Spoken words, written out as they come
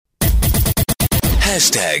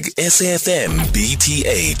#SAFMBTH.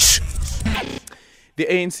 The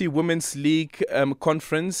ANC Women's League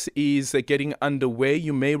conference is getting underway.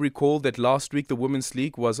 You may recall that last week the Women's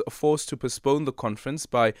League was forced to postpone the conference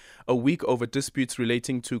by a week over disputes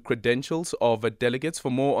relating to credentials of delegates. For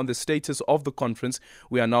more on the status of the conference,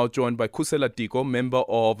 we are now joined by Khusela Diko, member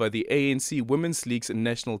of the ANC Women's League's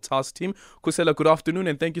National Task Team. Khusela, good afternoon,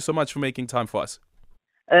 and thank you so much for making time for us.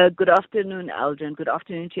 Good afternoon, Aldrin. Good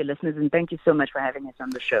afternoon to your listeners, and thank you so much for having us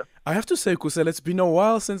on the show. I have to say, Khusela, it's been a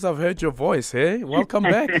while since I've heard your voice, hey? Welcome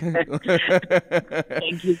back.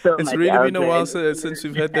 Thank you so much, It's really Aldrin. been a while since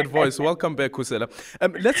we've heard that voice. Welcome back, Khusela.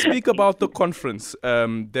 Let's speak about the conference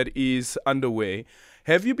that is underway.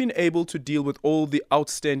 Have you been able to deal with all the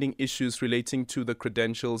outstanding issues relating to the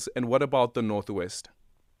credentials, and what about the Northwest?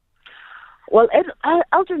 Well,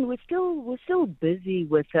 Aldrin, we're still busy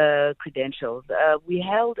with credentials. We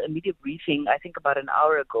held a media briefing, I think, about an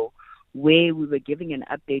hour ago, where we were giving an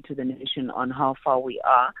update to the nation on how far we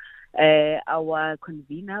are. Our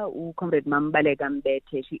convener, Comrade Mambale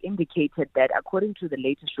Gambete, she indicated that according to the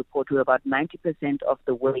latest report, we're about 90% of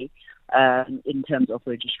the way in terms of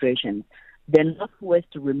registration. The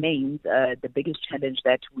Northwest remains the biggest challenge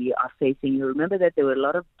that we are facing. You remember that there were a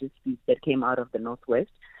lot of disputes that came out of the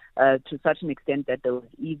Northwest. To such an extent that there was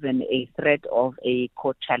even a threat of a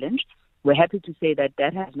court challenge. We're happy to say that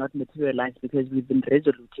that has not materialized because we've been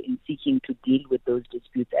resolute in seeking to deal with those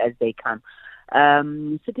disputes as they come.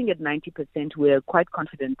 Sitting at 90%, we're quite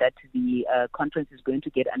confident that the conference is going to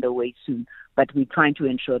get underway soon, but we're trying to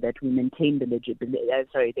ensure that we maintain the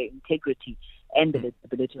integrity and the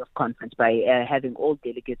legibility of conference by having all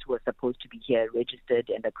delegates who are supposed to be here registered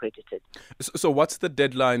and accredited. So what's the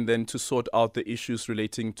deadline then to sort out the issues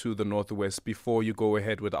relating to the Northwest before you go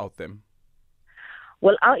ahead without them?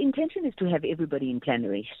 Well, our intention is to have everybody in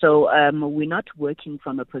plenary. So we're not working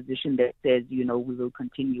from a position that says, we will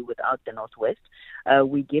continue without the Northwest.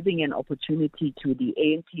 We're giving an opportunity to the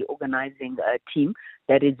ANC organizing team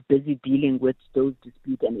that is busy dealing with those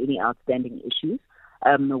disputes and any outstanding issues.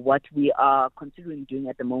 What we are considering doing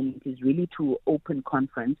at the moment is really to open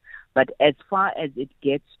conference. But as far as it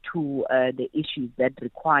gets to the issues that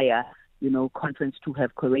require conference to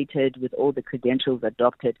have collated with all the credentials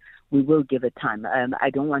adopted, we will give it time. I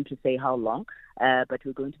don't want to say how long, but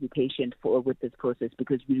we're going to be patient with this process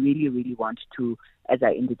because we really, really want to, as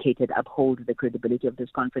I indicated, uphold the credibility of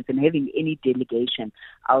this conference. And having any delegation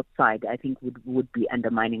outside, I think, would be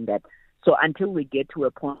undermining that. So until we get to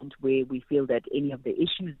a point where we feel that any of the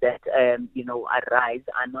issues that, arise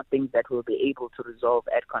are not things that we'll be able to resolve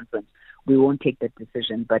at conference, we won't take that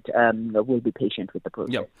decision, but we'll be patient with the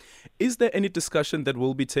process. Yeah. Is there any discussion that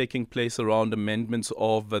will be taking place around amendments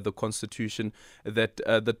of the Constitution that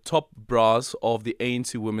the top brass of the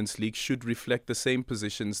ANC Women's League should reflect the same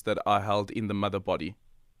positions that are held in the mother body?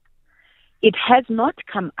 It has not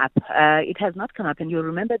come up. And you'll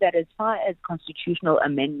remember that as far as constitutional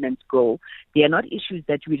amendments go, they are not issues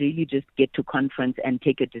that we really just get to conference and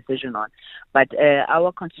take a decision on. But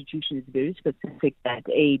our constitution is very specific that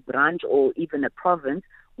a branch or even a province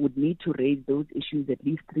would need to raise those issues at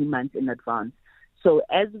least 3 months in advance. So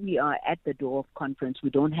as we are at the door of conference, we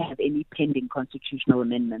don't have any pending constitutional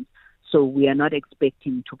amendments. So we are not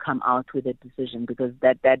expecting to come out with a decision because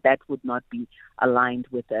that would not be aligned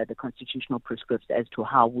with the constitutional prescripts as to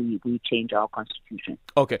how we change our constitution.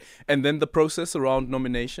 Okay. And then the process around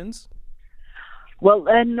nominations? Well,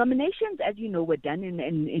 nominations, as you know, were done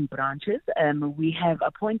in branches. We have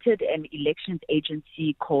appointed an elections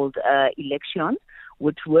agency called Elections,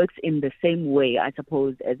 which works in the same way, I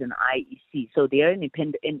suppose, as an IEC. So they are an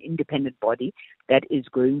independent body that is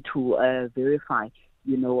going to verify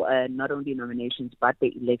not only nominations, but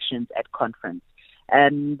the elections at conference.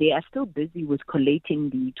 They are still busy with collating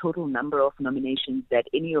the total number of nominations that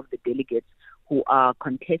any of the delegates who are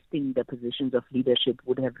contesting the positions of leadership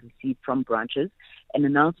would have received from branches. An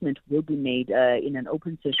announcement will be made in an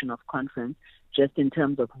open session of conference just in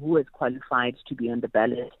terms of who is qualified to be on the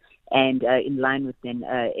ballot. And in line with then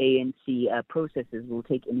ANC processes, we'll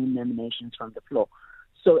take any nominations from the floor.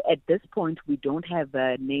 So at this point, we don't have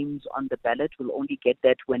names on the ballot. We'll only get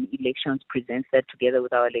that when elections presents that together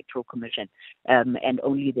with our electoral commission. And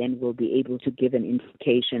only then we'll be able to give an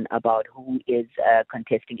indication about who is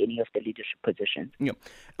contesting any of the leadership positions. Yeah.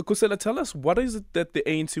 Khusela, tell us, what is it that the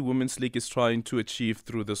ANC Women's League is trying to achieve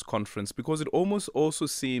through this conference? Because it almost also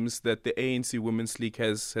seems that the ANC Women's League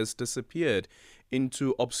has disappeared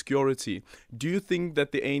into obscurity. Do you think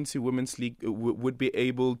that the ANC Women's League would be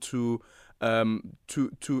able to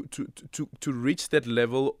reach that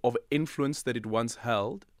level of influence that it once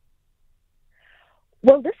held?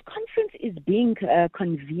 Well, this conference is being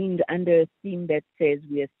convened under a theme that says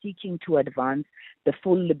we are seeking to advance the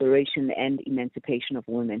full liberation and emancipation of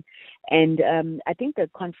women. And I think the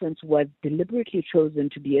conference was deliberately chosen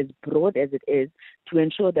to be as broad as it is to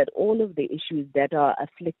ensure that all of the issues that are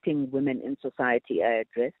afflicting women in society are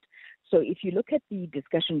addressed. So if you look at the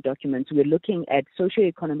discussion documents, we're looking at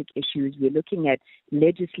socioeconomic issues, we're looking at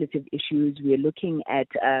legislative issues, we're looking at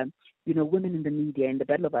women in the media and the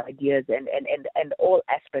battle of ideas and all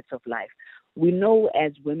aspects of life. We know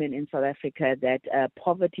as women in South Africa that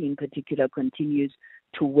poverty in particular continues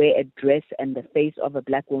to wear a dress and the face of a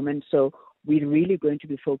black woman. So we're really going to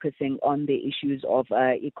be focusing on the issues of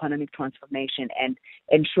economic transformation and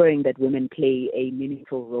ensuring that women play a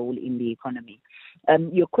meaningful role in the economy.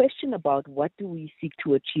 Your question about what do we seek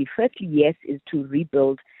to achieve, firstly, yes, is to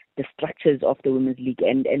rebuild the structures of the Women's League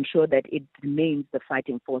and ensure that it remains the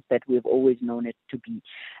fighting force that we've always known it to be.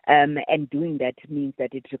 And doing that means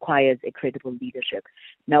that it requires a credible leadership.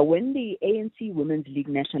 Now, when the ANC Women's League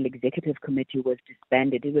National Executive Committee was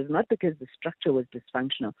disbanded, it was not because the structure was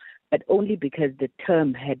dysfunctional, but only because the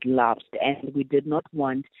term had lapsed, and we did not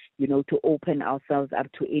want, to open ourselves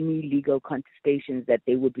up to any legal contestations that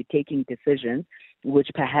they would be taking decisions which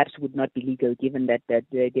perhaps would not be legal given that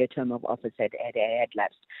their term of office had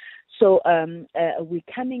lapsed. So we're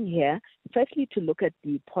coming here, firstly, to look at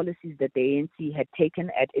the policies that the ANC had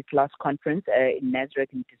taken at its last conference in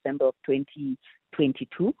Nasrec in December of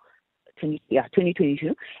 2022,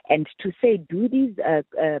 and to say, do these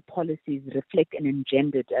policies reflect an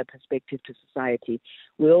engendered perspective to society?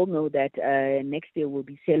 We all know that next year we'll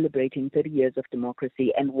be celebrating 30 years of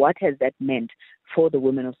democracy, and what has that meant for the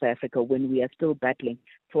women of South Africa when we are still battling,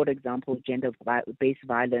 for example, gender-based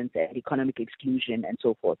violence and economic exclusion and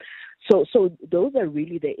so forth. So those are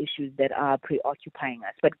really the issues that are preoccupying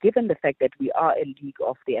us. But given the fact that we are a league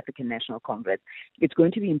of the African National Congress, it's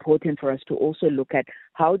going to be important for us to also look at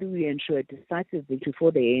how do we ensure a decisive victory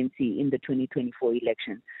for the ANC in the 2024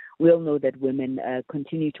 election. We all know that women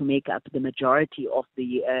continue to make up the majority of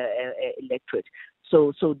the electorate.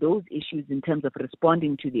 So those issues in terms of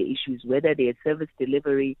responding to the issues, whether they're service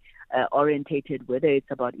delivery orientated, whether it's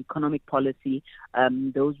about economic policy,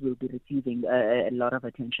 those will be receiving a lot of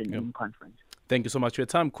attention in conference. Thank you so much for your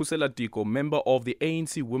time. Khusela Diko, member of the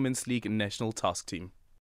ANC Women's League National Task Team.